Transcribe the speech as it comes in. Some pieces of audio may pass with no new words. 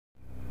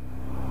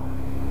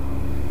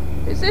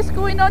Is this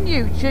going on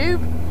YouTube?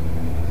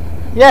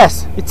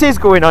 Yes, it is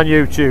going on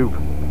YouTube.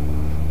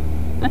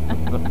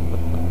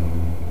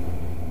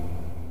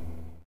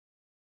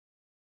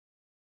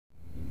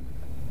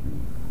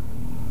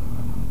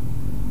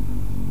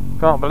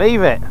 Can't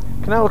believe it.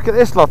 Can I look at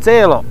this lot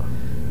here, look?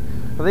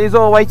 Are these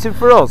all waiting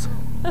for us?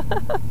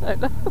 Don't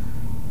know.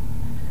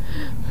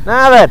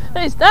 Now then.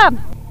 It's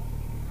Dan.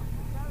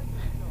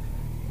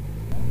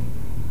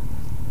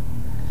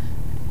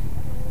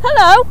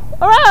 Hello,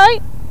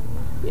 alright?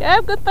 Yeah,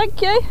 I'm good,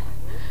 thank you.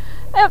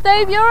 Hey,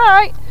 Dave, you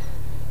alright?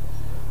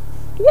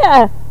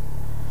 Yeah.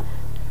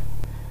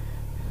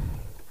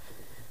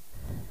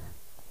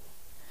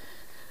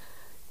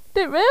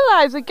 Didn't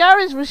realise the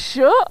garage was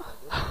shut.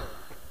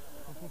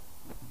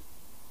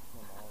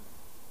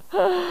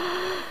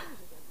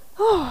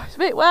 Oh, it's a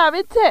bit warm,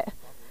 isn't it?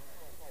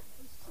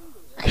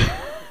 They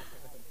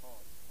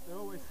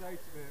always say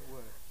to me at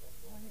work,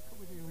 why are you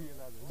coming here with your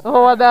ladders?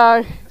 Oh, I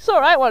know. It's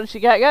alright once you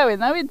get going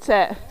though, isn't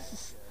it?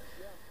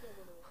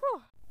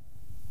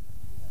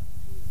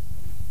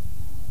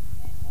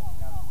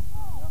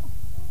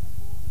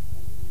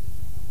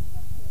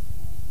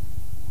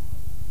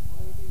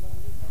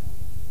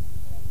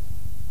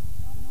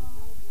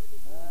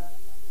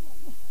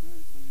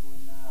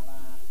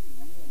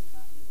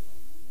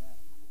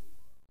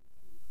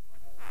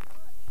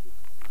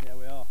 Yeah,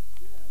 we are.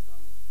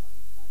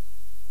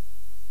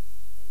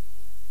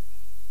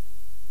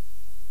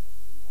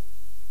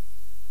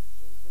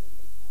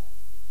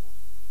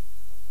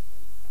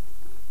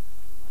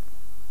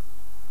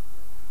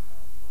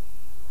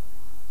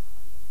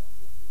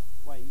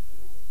 Wait.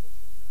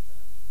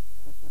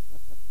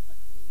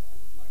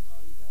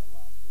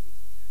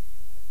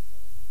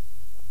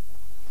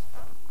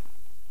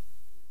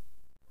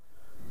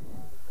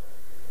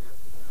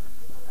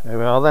 Here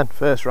we are then,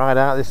 first ride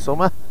out this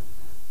summer.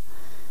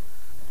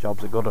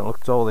 Jobs are good, and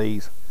look at all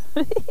these.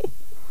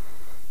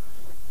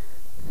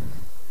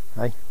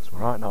 Hey, some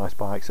right nice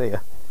bikes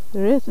here.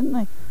 There is, isn't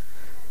there?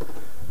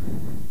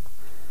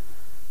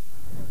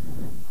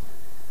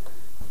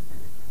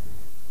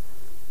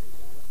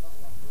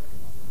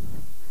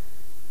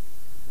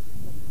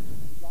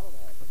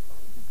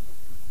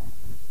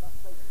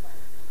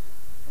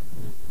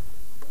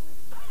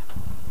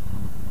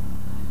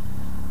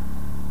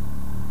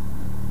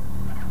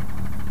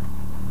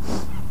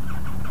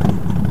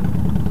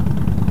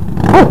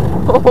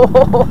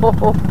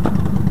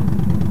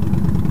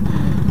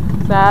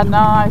 That's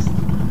nice.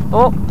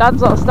 Oh,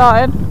 Dan's not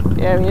starting.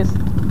 Here he is.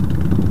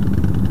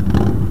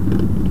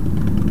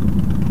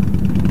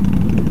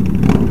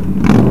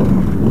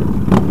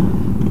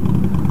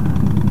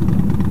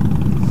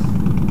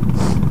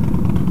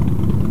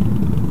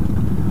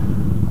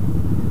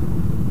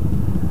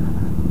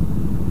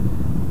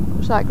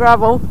 Looks like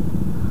gravel.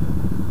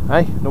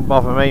 Hey, don't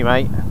bother me,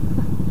 mate.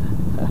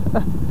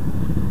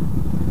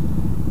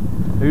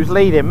 Who's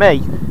leading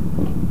me?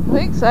 I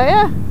think so,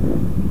 yeah.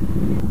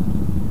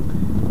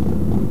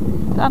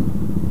 Dan.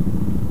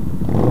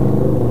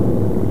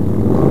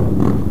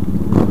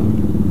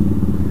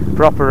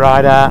 Proper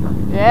ride out.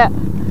 Yeah.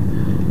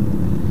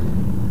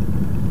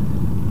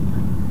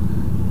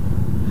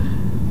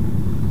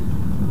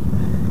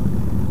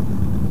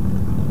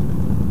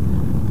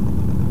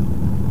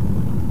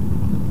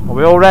 Are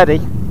we all ready?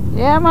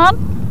 Yeah, man.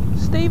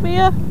 Steve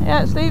here.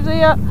 Yeah, Steve's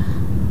here.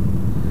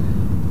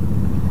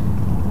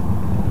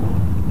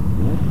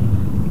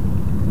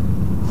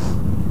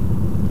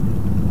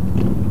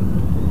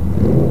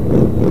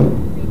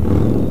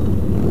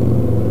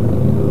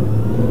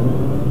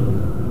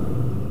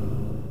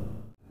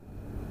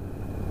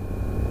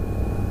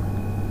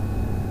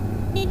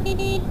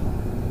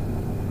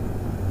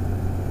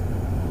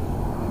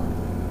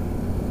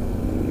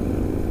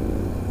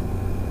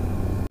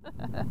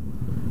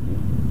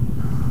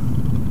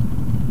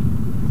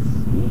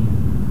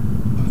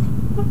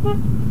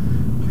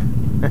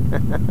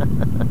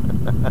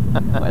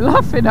 What are you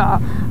laughing at?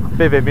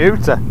 Bit of a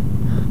muter.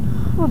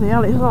 What the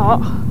hell is that?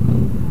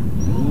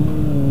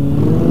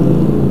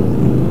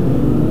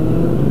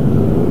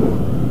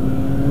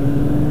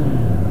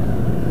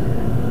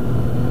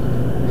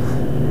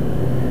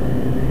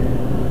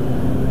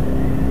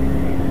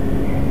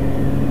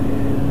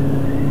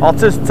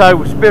 Hot as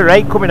toast, bit of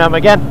rain coming home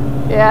again.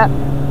 Yeah.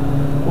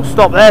 We'll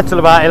stop there till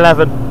about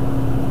 11.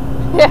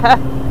 Yeah.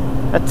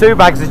 Had 2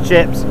 bags of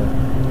chips.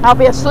 I'll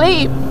be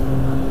asleep.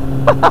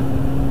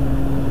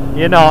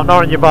 You're not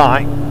on your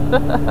bike.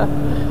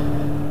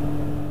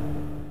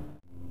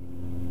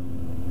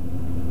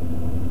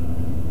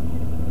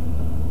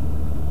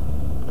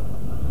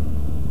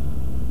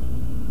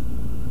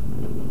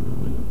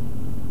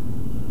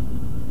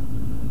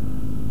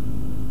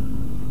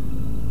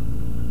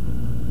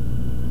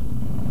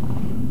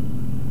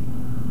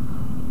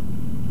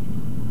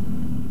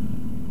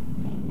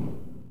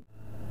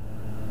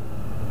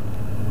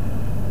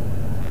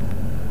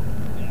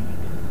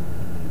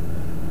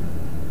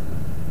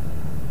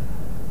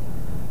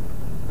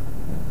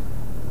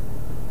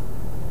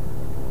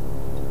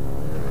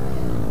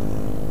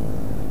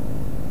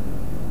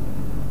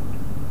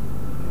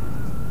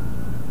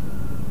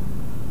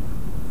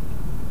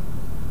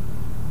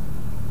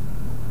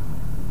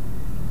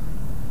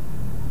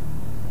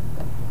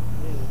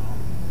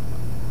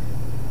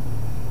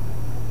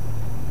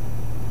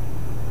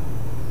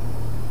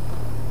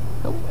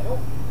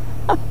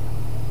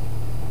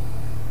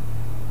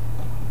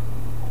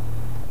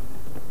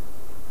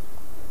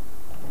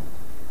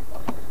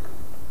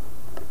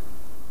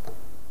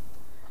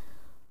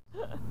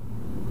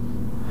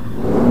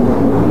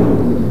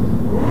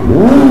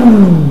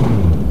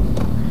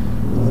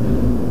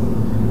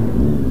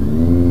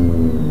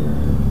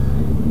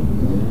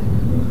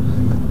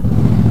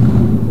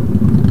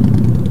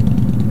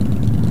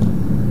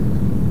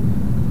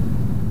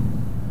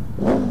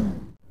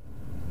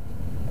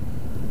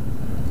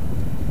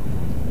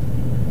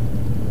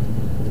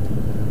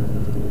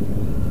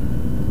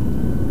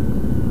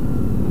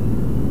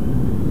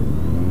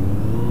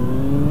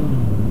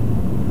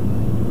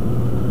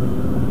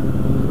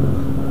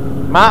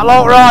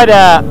 Matlock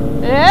rider.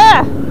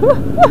 Yeah.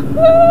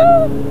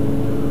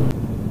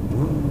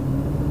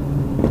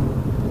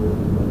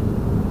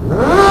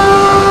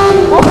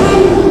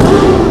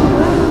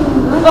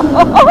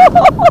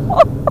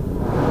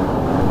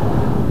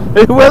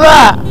 Who was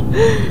that?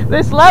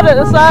 This lad at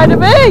the side of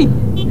me.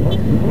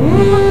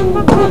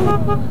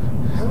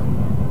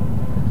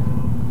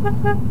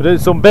 We're doing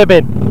some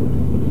bibbing.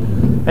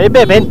 Are you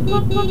bibbing?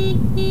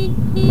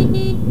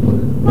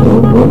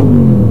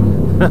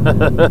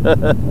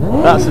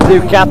 That's a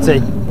Ducati.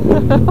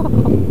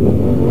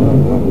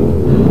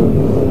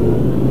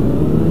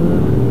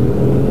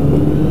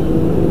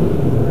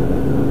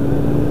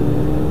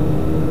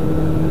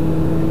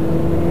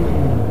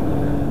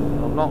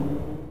 I'm not.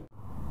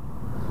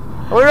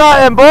 All right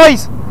then,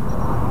 boys.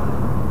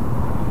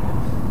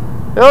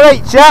 You all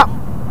right, chap?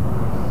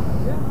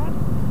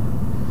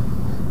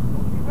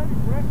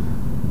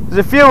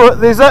 There's a few.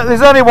 There's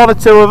only one or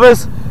two of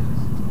us.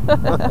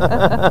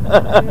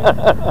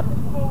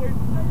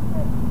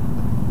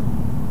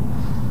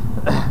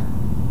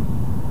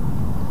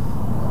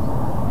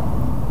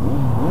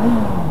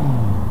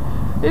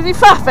 Is he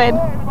faffing?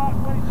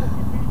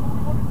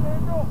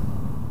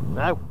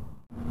 No.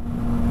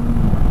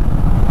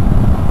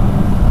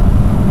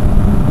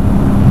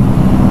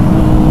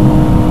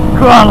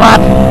 Come on,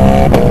 lad.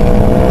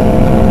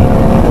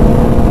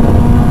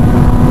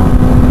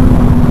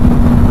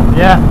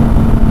 Yeah.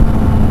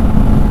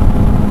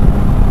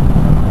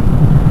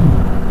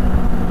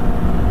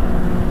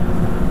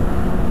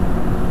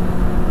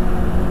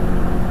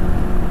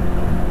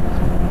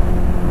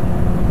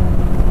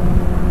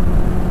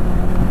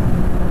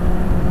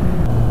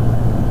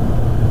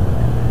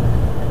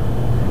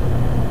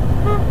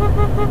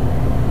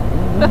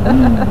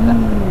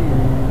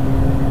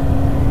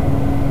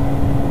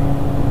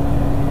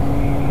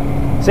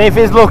 See if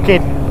he's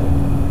looking.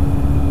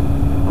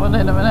 One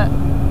in a minute.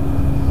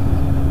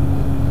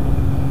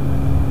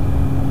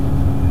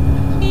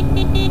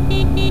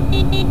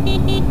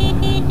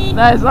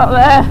 No, he's not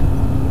there.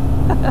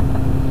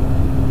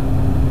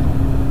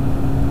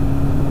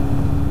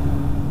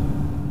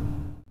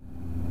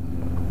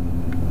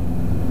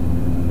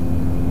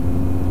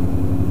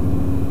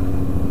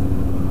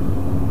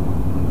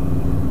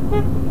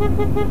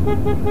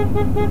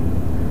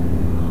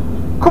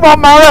 Come on,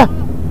 Mara.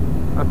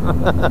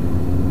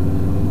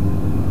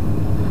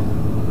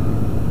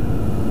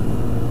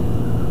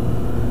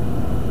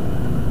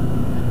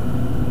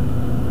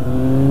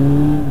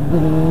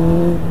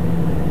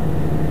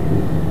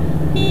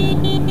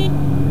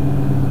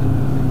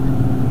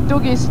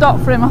 Dougie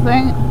stopped for him, I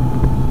think.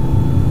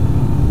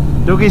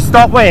 Dougie,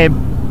 stop with him.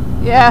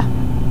 Yeah.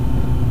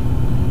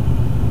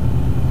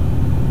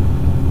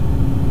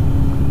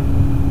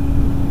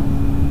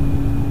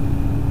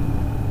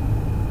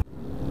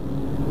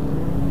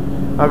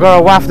 I've got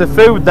a waft of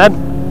food then.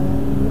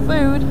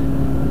 Food?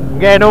 I'm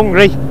getting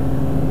hungry.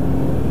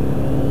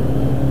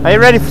 Are you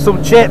ready for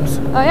some chips?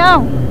 I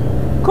am.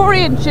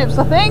 Curry and chips,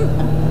 I think.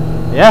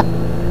 Yeah?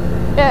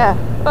 Yeah.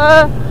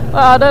 Well,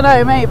 I don't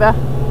know, maybe. Are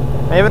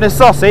you having a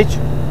sausage?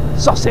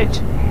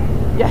 Sausage.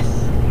 Yes.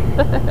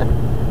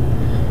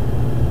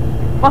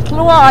 Bottle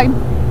of wine.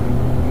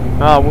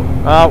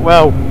 Oh,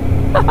 well.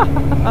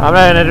 I'm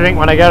having a drink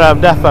when I get home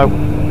depot.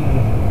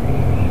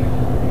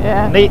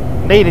 Yeah.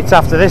 Need it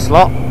after this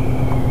lot.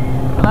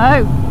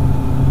 I know.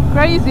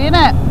 Crazy,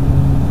 innit?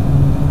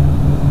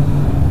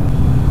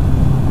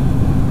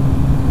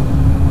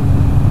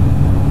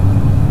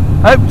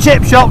 Hope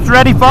chip shop's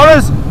ready for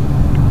us.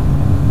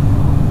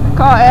 I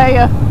can't hear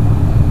you.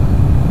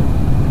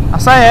 I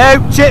say I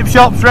hope chip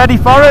shop's ready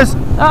for us.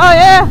 Oh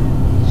yeah.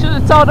 Should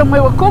have told them we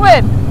were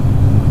coming.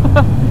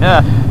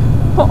 Yeah.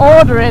 Put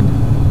order in.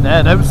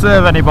 Yeah, don't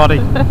serve anybody.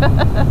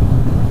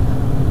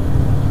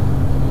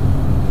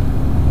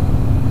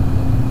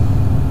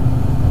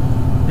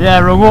 Yeah,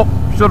 rung up.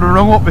 Should have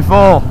rung up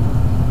before.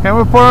 Can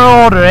we put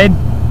an order in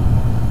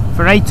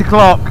for 8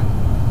 o'clock?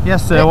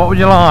 Yes sir, what would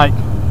you like?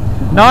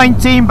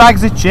 19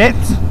 bags of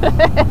chips,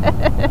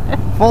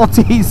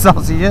 14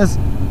 sausages.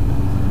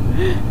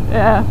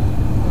 Yeah.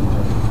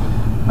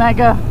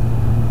 Mega.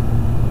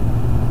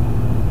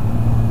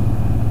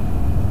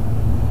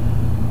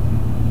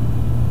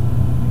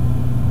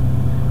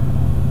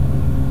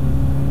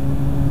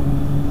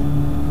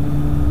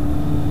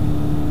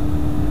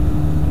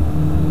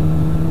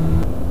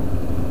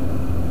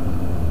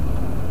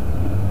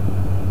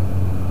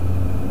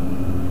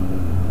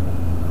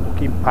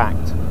 Fucking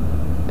packed.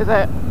 Is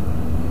it?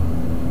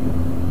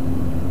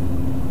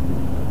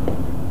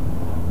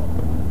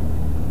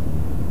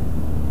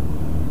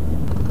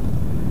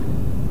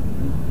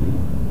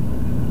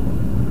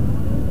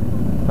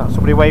 That's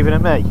somebody waving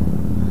at me.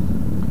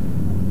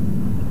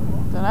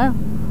 Don't know.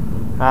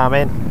 I'm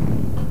in.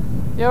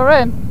 You're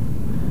in.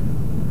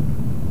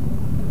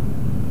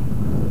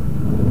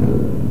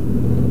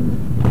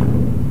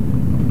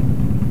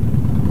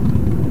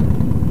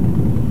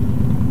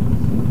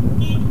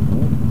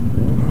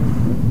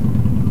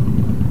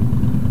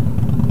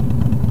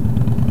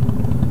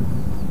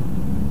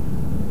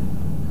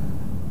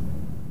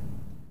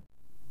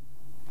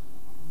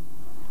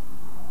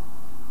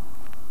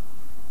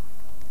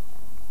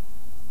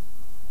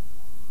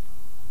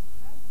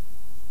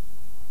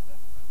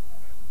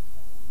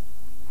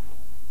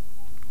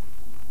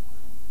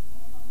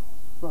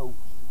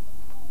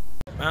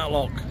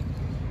 Matlock.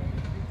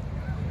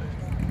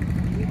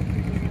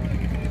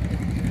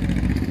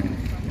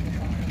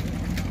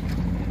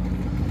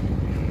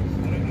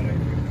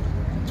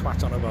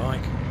 Twat on a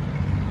bike.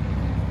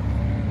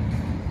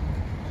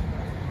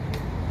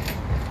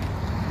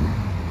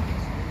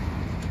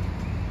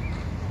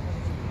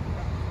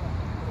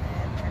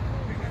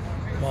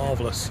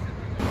 Marvellous.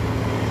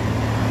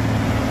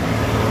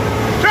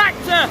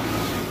 Tractor!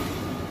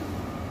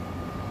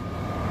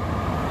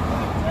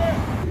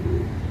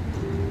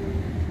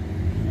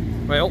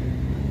 Well,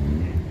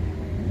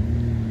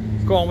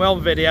 go on, we're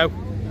on video.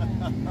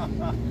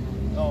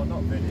 Oh,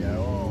 not video.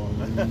 Oh,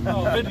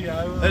 Oh,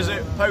 video. Is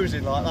it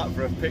posing like that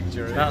for a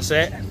picture? That's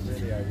it.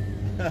 Video.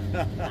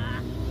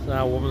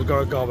 Now, woman's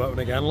got a gob open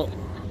again, look.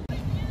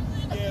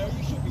 Yeah,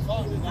 you should be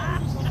fine with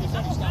that. It's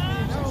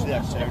the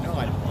episode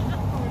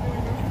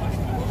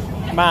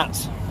 9.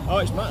 Matt's. Oh,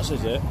 it's Matt's,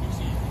 is it?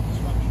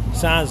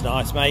 Sounds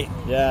nice, mate.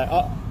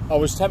 Yeah, I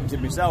was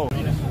tempted myself.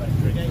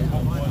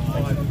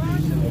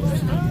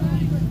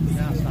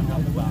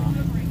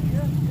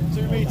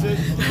 2 metres.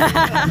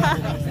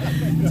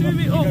 2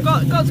 meters. Oh,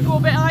 got to go a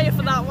bit higher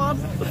for that one.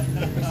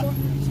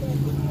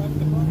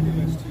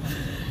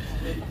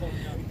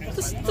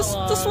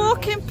 Just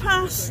walking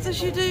past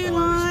as you do,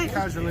 like.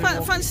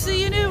 Fancy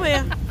seeing you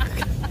here,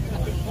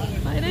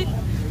 lady.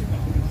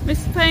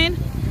 Mr. Payne.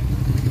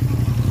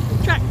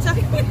 Tractor.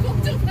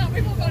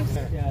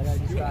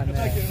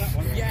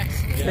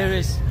 There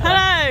is.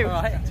 Hello.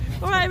 Alright.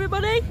 All right,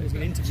 everybody.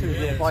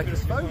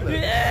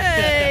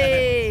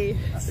 Yay!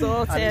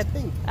 Sorted.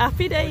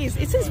 Happy days.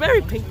 It is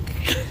very pink.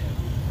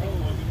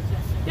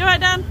 You alright,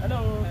 Dan?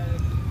 Hello.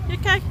 You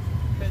okay?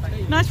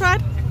 Nice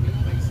ride?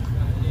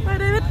 Right,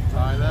 David?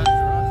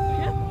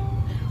 Yeah.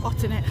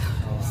 Hot in it.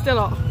 Still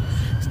hot.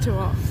 It's too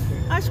hot.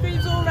 Ice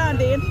cream's all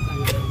round Ian.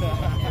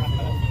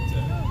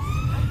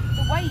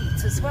 The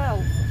weight as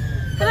well.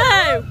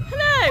 Hello!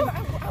 Hello!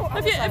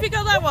 Have you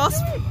got that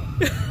wasp?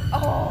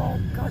 Oh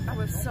God, I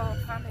was so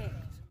panicked.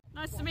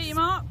 Nice to meet you,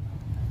 Mark.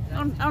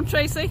 I'm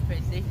Tracy.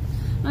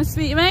 Nice to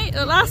meet you, mate,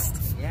 at last.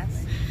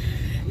 Yes.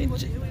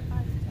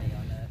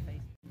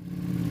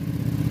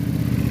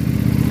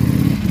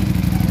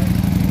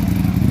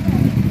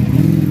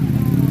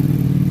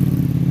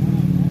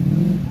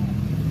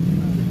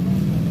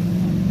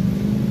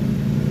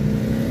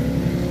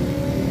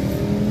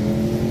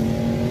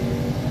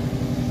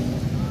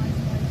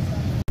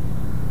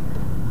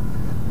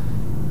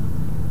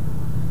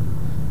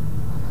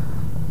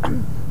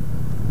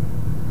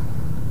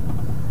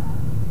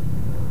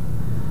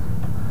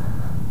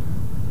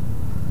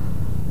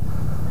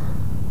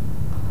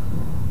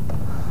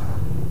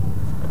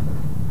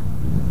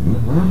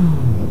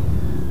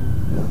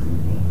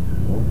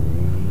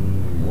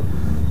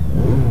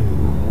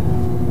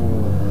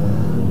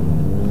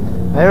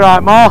 Hey,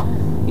 right, Ma?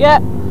 Yeah.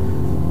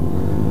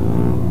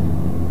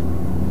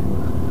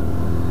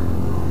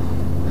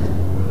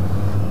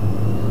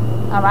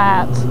 I'm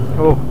out.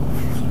 Oh,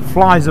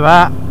 flies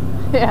about.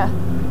 Yeah.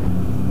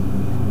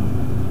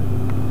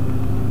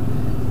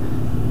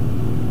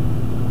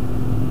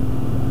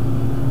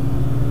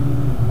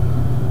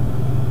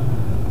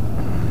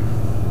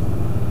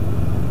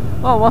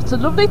 Oh, what a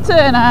lovely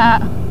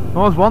turnout.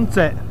 Always want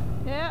it.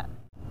 Yeah.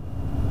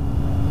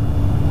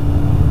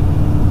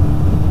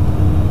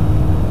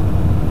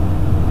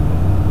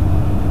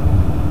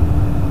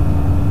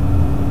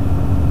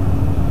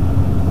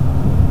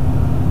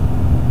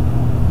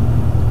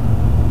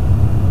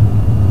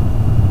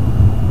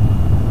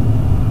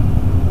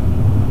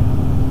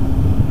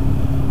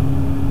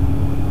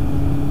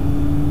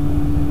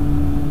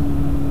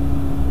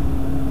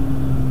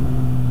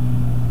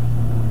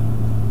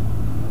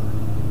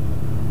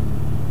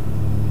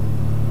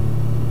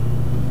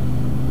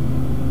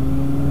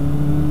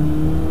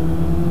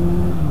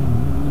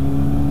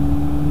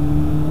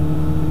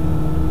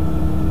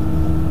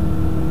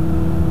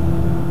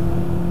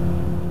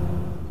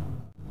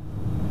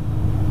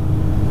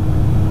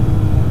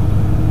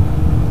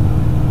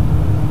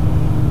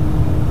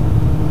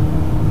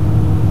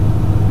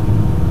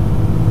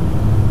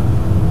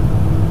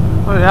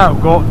 Yeah,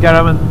 we'll go get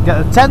them and get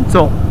the tent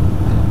up.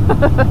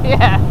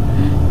 Yeah.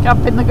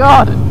 Camp in the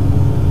garden.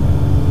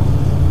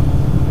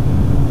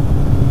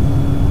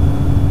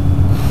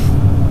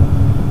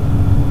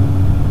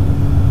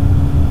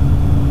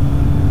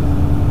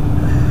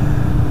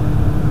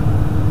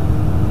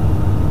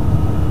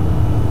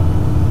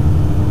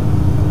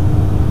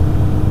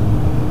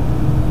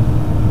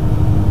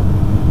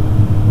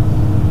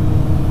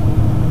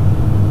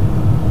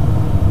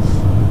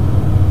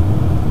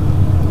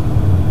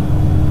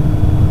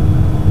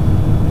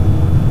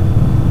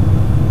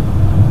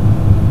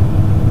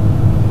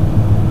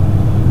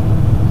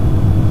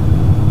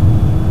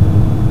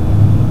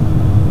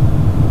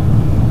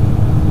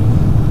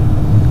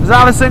 Has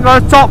Alison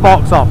got a top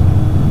box on?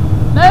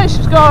 No,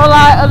 she's got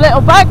like a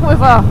little bag with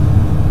her.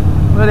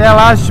 Bloody hell,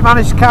 how she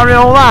managed to carry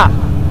all that?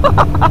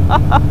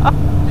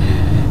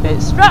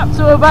 It's strapped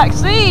to her back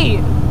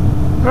seat.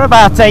 We're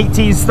about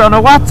 18 stone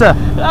of water.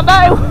 I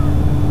know.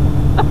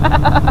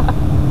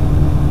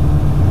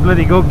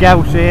 Bloody good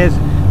girl she is.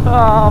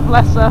 Oh,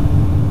 bless her.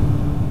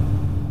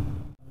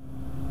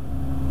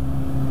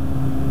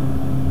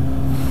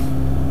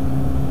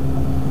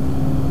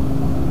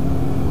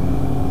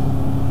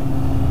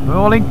 We're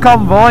all in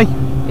convoy.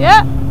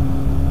 Yeah.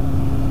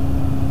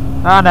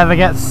 I never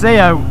get to see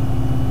out.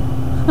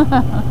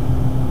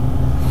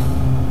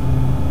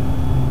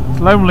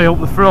 It's lonely up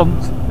the front.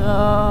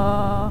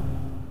 Oh.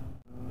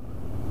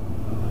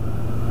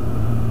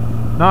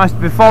 Nice to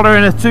be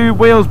following a two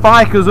wheels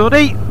biker's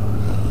hoodie.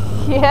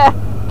 Yeah.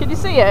 Can you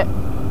see it?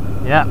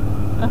 Yeah.